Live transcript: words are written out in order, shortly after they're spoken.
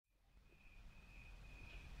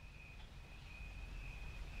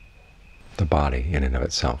the body in and of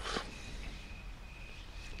itself,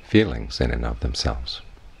 feelings in and of themselves,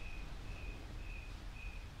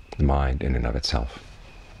 the mind in and of itself,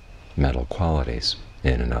 mental qualities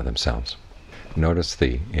in and of themselves. Notice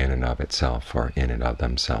the in and of itself or in and of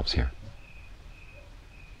themselves here.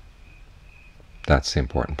 That's the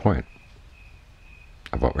important point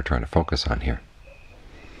of what we're trying to focus on here.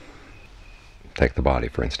 Take the body,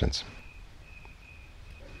 for instance.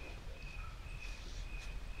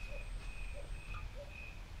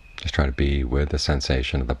 Just try to be with the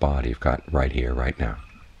sensation of the body you've got right here, right now,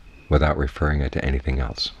 without referring it to anything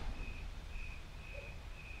else.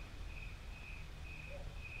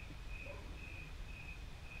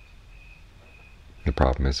 The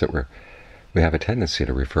problem is that we have a tendency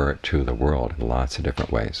to refer it to the world in lots of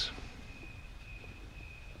different ways.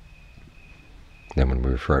 Then when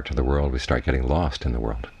we refer it to the world, we start getting lost in the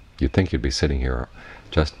world. You'd think you'd be sitting here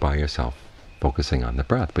just by yourself, focusing on the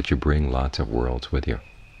breath, but you bring lots of worlds with you.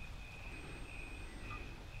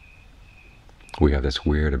 We have this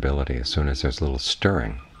weird ability, as soon as there's a little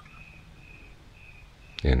stirring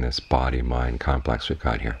in this body-mind complex we've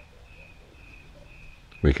got here,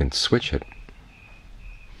 we can switch it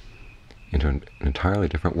into an entirely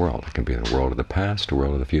different world. It can be the world of the past, a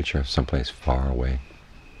world of the future, someplace far away.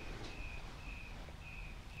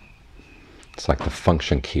 It's like the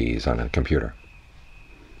function keys on a computer.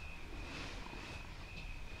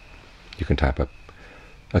 You can type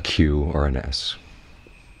a Q or an S,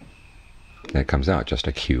 and it comes out just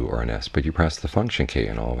a Q or an S, but you press the function key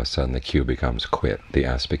and all of a sudden the Q becomes quit, the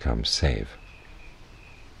S becomes save.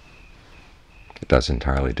 It does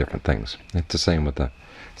entirely different things. It's the same with the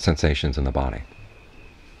sensations in the body.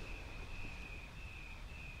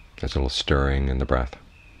 There's a little stirring in the breath,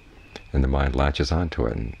 and the mind latches onto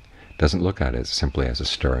it and doesn't look at it simply as a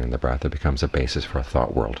stirring in the breath. It becomes a basis for a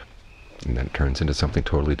thought world, and then it turns into something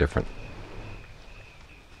totally different.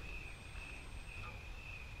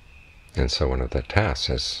 And so one of the tasks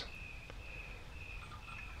as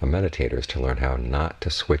a meditator is to learn how not to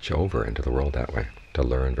switch over into the world that way, to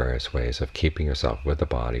learn various ways of keeping yourself with the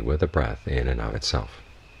body, with the breath, in and of itself.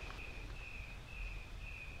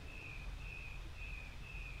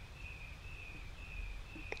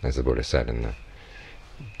 As the Buddha said in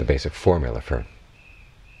the basic formula for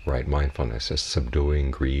right mindfulness is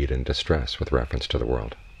subduing greed and distress with reference to the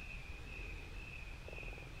world.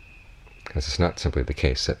 Because it's not simply the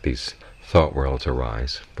case that these thought worlds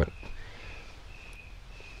arise, but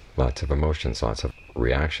lots of emotions, lots of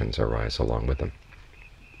reactions arise along with them.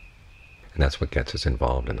 And that's what gets us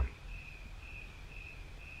involved in them.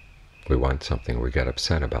 We want something, we get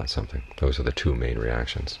upset about something. Those are the two main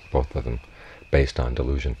reactions, both of them based on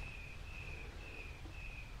delusion.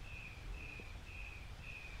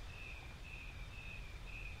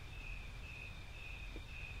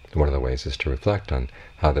 One of the ways is to reflect on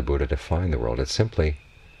how the Buddha defined the world. It's simply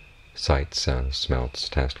sight, sound, smells,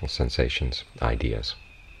 tactile sensations, ideas.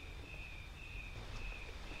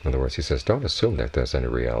 In other words, he says, don't assume that there's any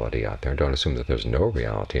reality out there. Don't assume that there's no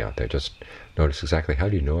reality out there. Just notice exactly how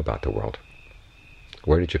do you know about the world.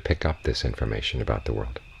 Where did you pick up this information about the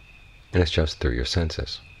world? And it's just through your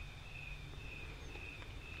senses.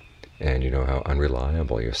 And you know how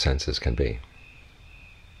unreliable your senses can be.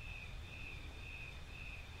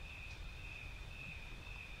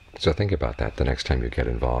 So think about that the next time you get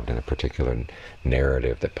involved in a particular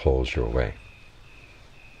narrative that pulls you away.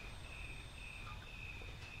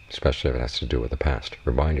 Especially if it has to do with the past.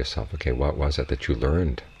 Remind yourself, okay, what was it that you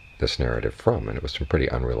learned this narrative from? And it was from pretty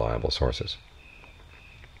unreliable sources.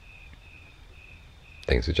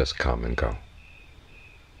 Things that just come and go.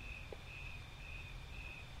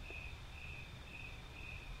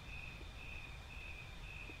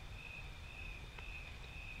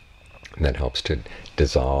 And that helps to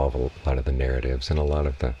dissolve a lot of the narratives and a lot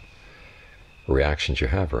of the reactions you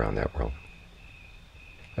have around that world.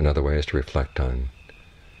 Another way is to reflect on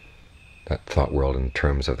that thought world in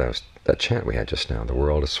terms of that chant we had just now. The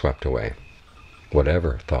world is swept away.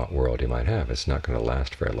 Whatever thought world you might have, it's not going to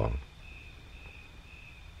last very long.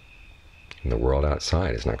 And the world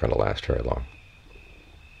outside is not going to last very long.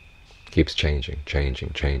 It keeps changing,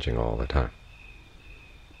 changing, changing all the time.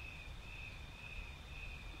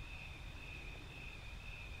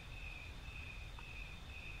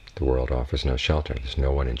 The world offers no shelter. There's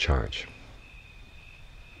no one in charge.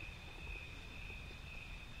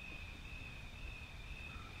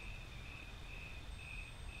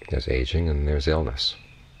 There's aging and there's illness.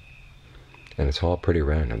 And it's all pretty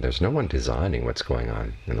random. There's no one designing what's going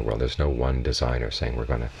on in the world. There's no one designer saying we're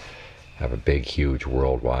going to have a big, huge,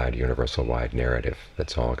 worldwide, universal-wide narrative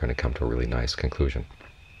that's all going to come to a really nice conclusion.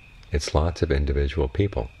 It's lots of individual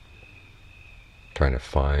people trying to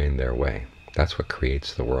find their way. That's what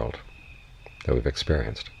creates the world that we've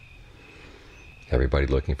experienced. Everybody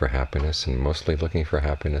looking for happiness, and mostly looking for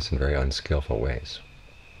happiness in very unskillful ways.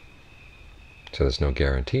 So there's no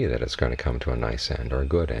guarantee that it's going to come to a nice end or a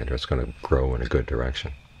good end, or it's going to grow in a good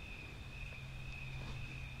direction.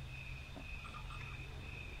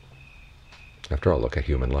 After all, look at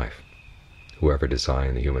human life. Whoever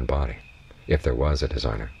designed the human body, if there was a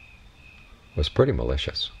designer, was pretty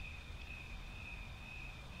malicious.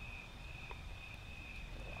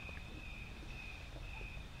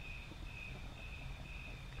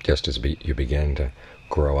 Just as you begin to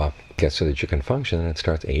grow up, get so that you can function, and it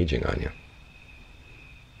starts aging on you.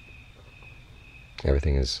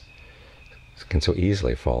 Everything can so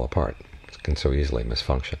easily fall apart, can so easily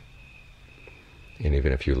misfunction. And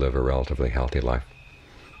even if you live a relatively healthy life,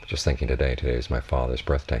 just thinking today is my father's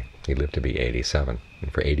birthday. He lived to be 87,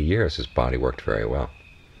 and for 80 years his body worked very well.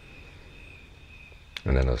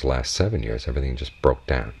 And then those last 7 years, everything just broke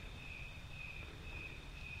down.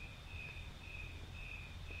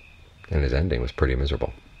 And his ending was pretty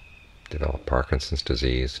miserable. Developed Parkinson's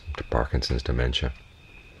disease, Parkinson's dementia.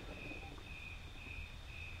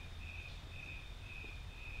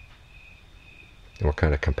 And what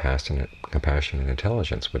kind of compassionate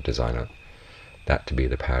intelligence would design that to be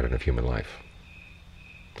the pattern of human life?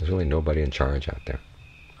 There's really nobody in charge out there.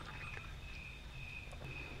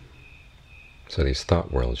 So these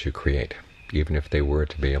thought worlds you create, even if they were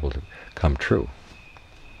to be able to come true,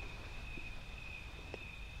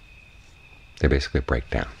 they basically break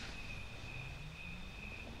down.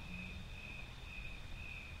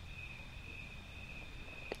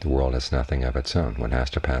 The world has nothing of its own. One has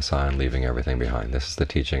to pass on, leaving everything behind. This is the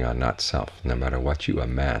teaching on not self. No matter what you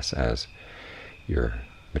amass as your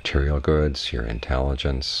material goods, your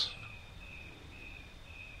intelligence,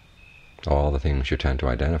 all the things you tend to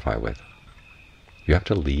identify with, you have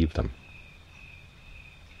to leave them.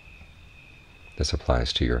 This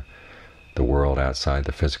applies to the world outside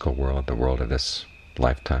the physical world, the world of this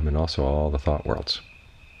lifetime, and also all the thought worlds.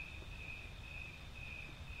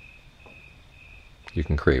 You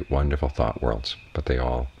can create wonderful thought worlds, but they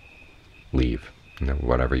all leave.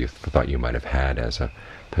 Whatever you thought you might have had as a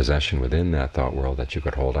possession within that thought world that you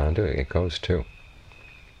could hold on to, it goes too.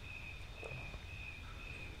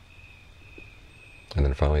 And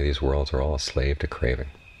then finally, these worlds are all a slave to craving.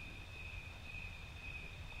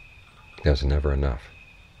 There's never enough.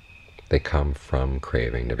 They come from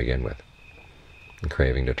craving to begin with. And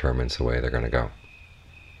craving determines the way they're going to go.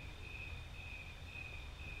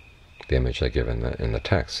 The image they give in the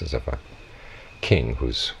text is of a king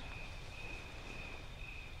who's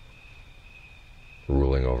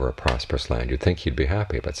ruling over a prosperous land. You'd think he'd be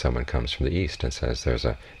happy, but someone comes from the east and says there's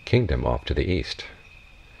a kingdom off to the east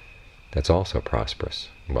that's also prosperous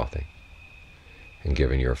and wealthy. And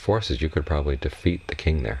given your forces, you could probably defeat the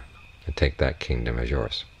king there and take that kingdom as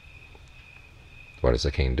yours. What does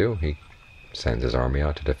the king do? He sends his army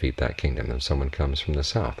out to defeat that kingdom. Then someone comes from the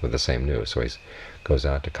south with the same news. So he goes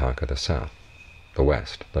out to conquer the south, the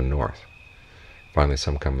west, the north. Finally,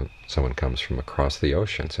 someone comes from across the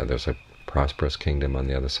ocean, said there's a prosperous kingdom on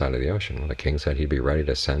the other side of the ocean. Well, the king said he'd be ready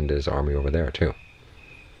to send his army over there too.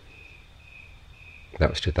 That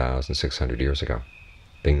was 2,600 years ago.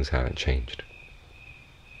 Things haven't changed.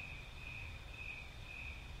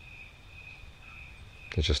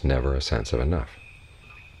 There's just never a sense of enough.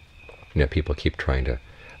 People keep trying to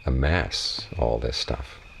amass all this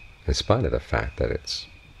stuff, in spite of the fact that it's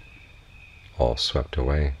all swept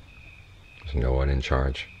away. There's no one in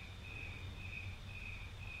charge.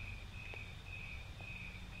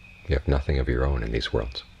 You have nothing of your own in these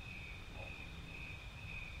worlds.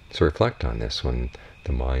 So reflect on this when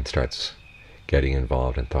the mind starts getting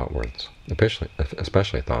involved in thought worlds,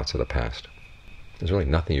 especially thoughts of the past. There's really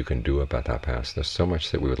nothing you can do about that past. There's so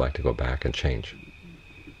much that we would like to go back and change.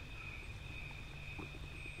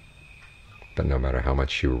 But no matter how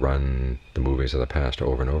much you run the movies of the past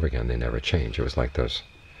over and over again, they never change. It was like those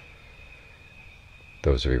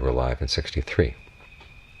of you who were alive in '63,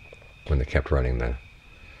 when they kept running the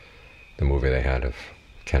movie they had of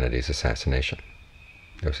Kennedy's assassination.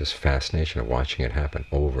 There was this fascination of watching it happen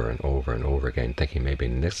over and over and over again, thinking maybe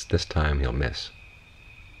this time he'll miss.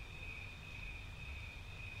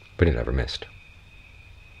 But he never missed.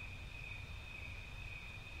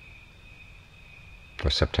 Or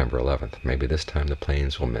September 11th, maybe this time the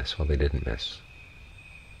planes will miss. Well, they didn't miss.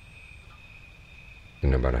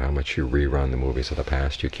 And no matter how much you rerun the movies of the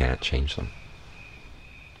past, you can't change them.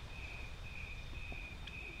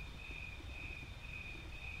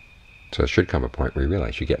 So there should come a point where you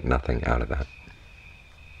realize you get nothing out of that.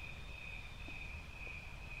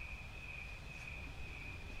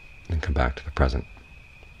 back to the present,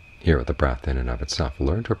 here with the breath in and of itself.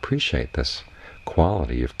 Learn to appreciate this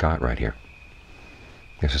quality you've got right here.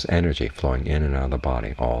 There's this energy flowing in and out of the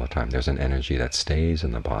body all the time. There's an energy that stays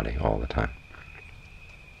in the body all the time.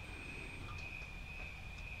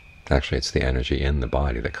 Actually, it's the energy in the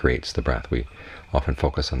body that creates the breath. We often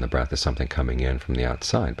focus on the breath as something coming in from the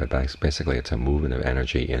outside, but basically it's a movement of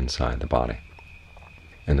energy inside the body.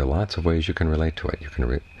 And there are lots of ways you can relate to it.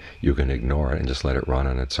 You can ignore it and just let it run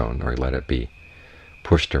on its own, or let it be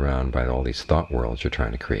pushed around by all these thought worlds you're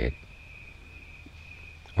trying to create.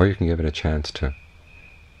 Or you can give it a chance to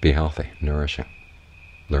be healthy, nourishing.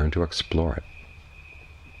 Learn to explore it.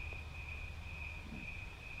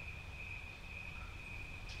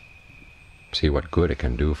 See what good it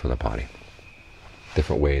can do for the body.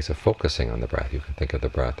 Different ways of focusing on the breath. You can think of the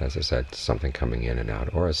breath, as I said, something coming in and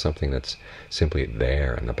out, or as something that's simply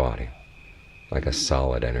there in the body, like a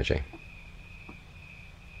solid energy.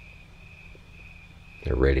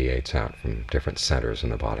 It radiates out from different centers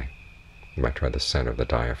in the body. You might try the center of the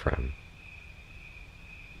diaphragm,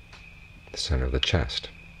 the center of the chest.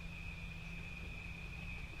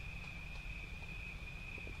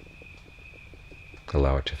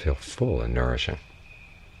 Allow it to feel full and nourishing,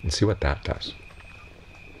 and see what that does.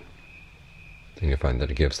 And you find that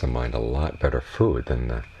it gives the mind a lot better food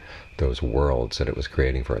than those worlds that it was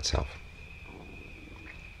creating for itself.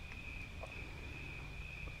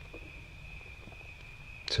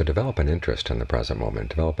 So develop an interest in the present moment.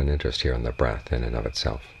 Develop an interest here in the breath in and of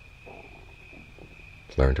itself.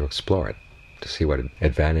 Learn to explore it, to see what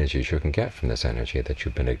advantages you can get from this energy that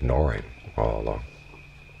you've been ignoring all along.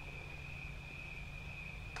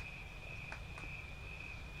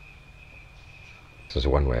 This is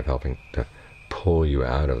one way of helping to pull you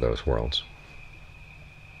out of those worlds.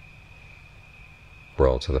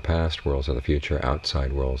 Worlds of the past, worlds of the future,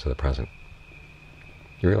 outside worlds of the present.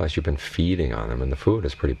 You realize you've been feeding on them, and the food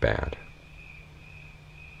is pretty bad.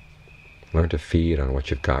 Learn to feed on what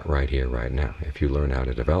you've got right here, right now, if you learn how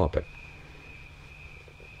to develop it.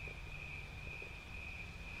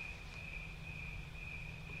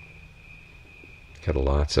 Get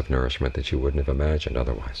lots of nourishment that you wouldn't have imagined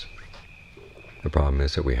otherwise. The problem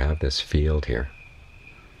is that we have this field here.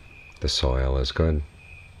 The soil is good.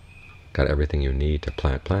 Got everything you need to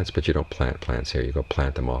plant plants, but you don't plant plants here. You go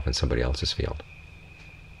plant them off in somebody else's field.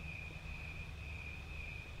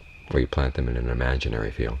 Or you plant them in an imaginary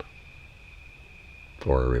field,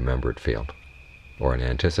 or a remembered field, or an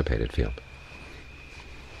anticipated field.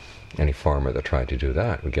 Any farmer that tried to do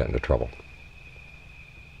that would get into trouble.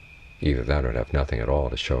 Either that or would have nothing at all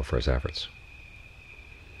to show for his efforts.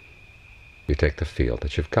 You take the field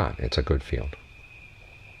that you've got. It's a good field.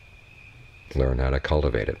 Learn how to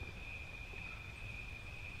cultivate it.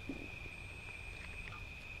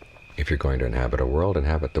 If you're going to inhabit a world,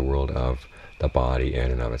 inhabit the world of the body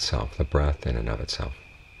in and of itself, the breath in and of itself.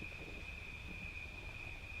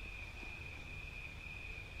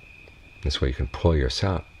 This way you can pull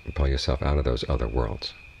yourself out of those other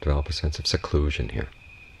worlds. Develop a sense of seclusion here.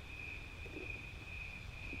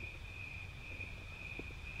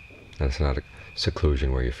 And it's not a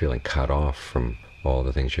seclusion where you're feeling cut off from all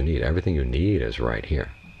the things you need. Everything you need is right here.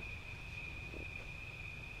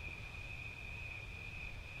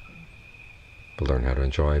 But learn how to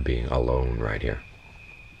enjoy being alone right here,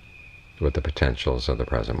 with the potentials of the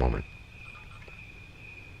present moment.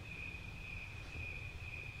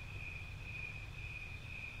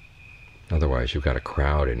 Otherwise, you've got a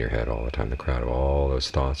crowd in your head all the time, the crowd of all those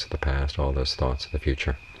thoughts of the past, all those thoughts of the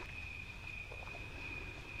future.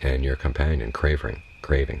 And your companion craving,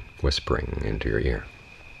 whispering into your ear.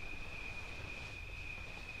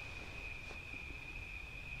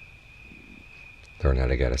 Learn how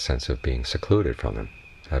to get a sense of being secluded from them,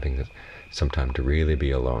 having some time to really be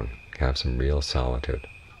alone, have some real solitude.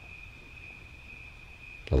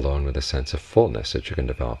 Alone with a sense of fullness that you can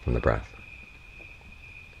develop from the breath.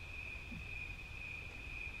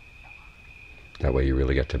 That way you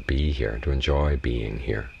really get to be here, to enjoy being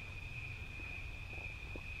here.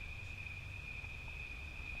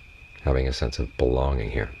 Having a sense of belonging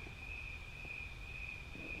here.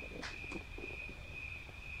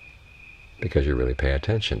 Because you really pay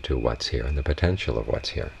attention to what's here and the potential of what's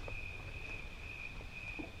here.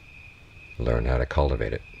 Learn how to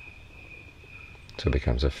cultivate it. So it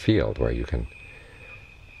becomes a field where you can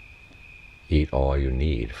eat all you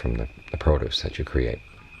need from the produce that you create.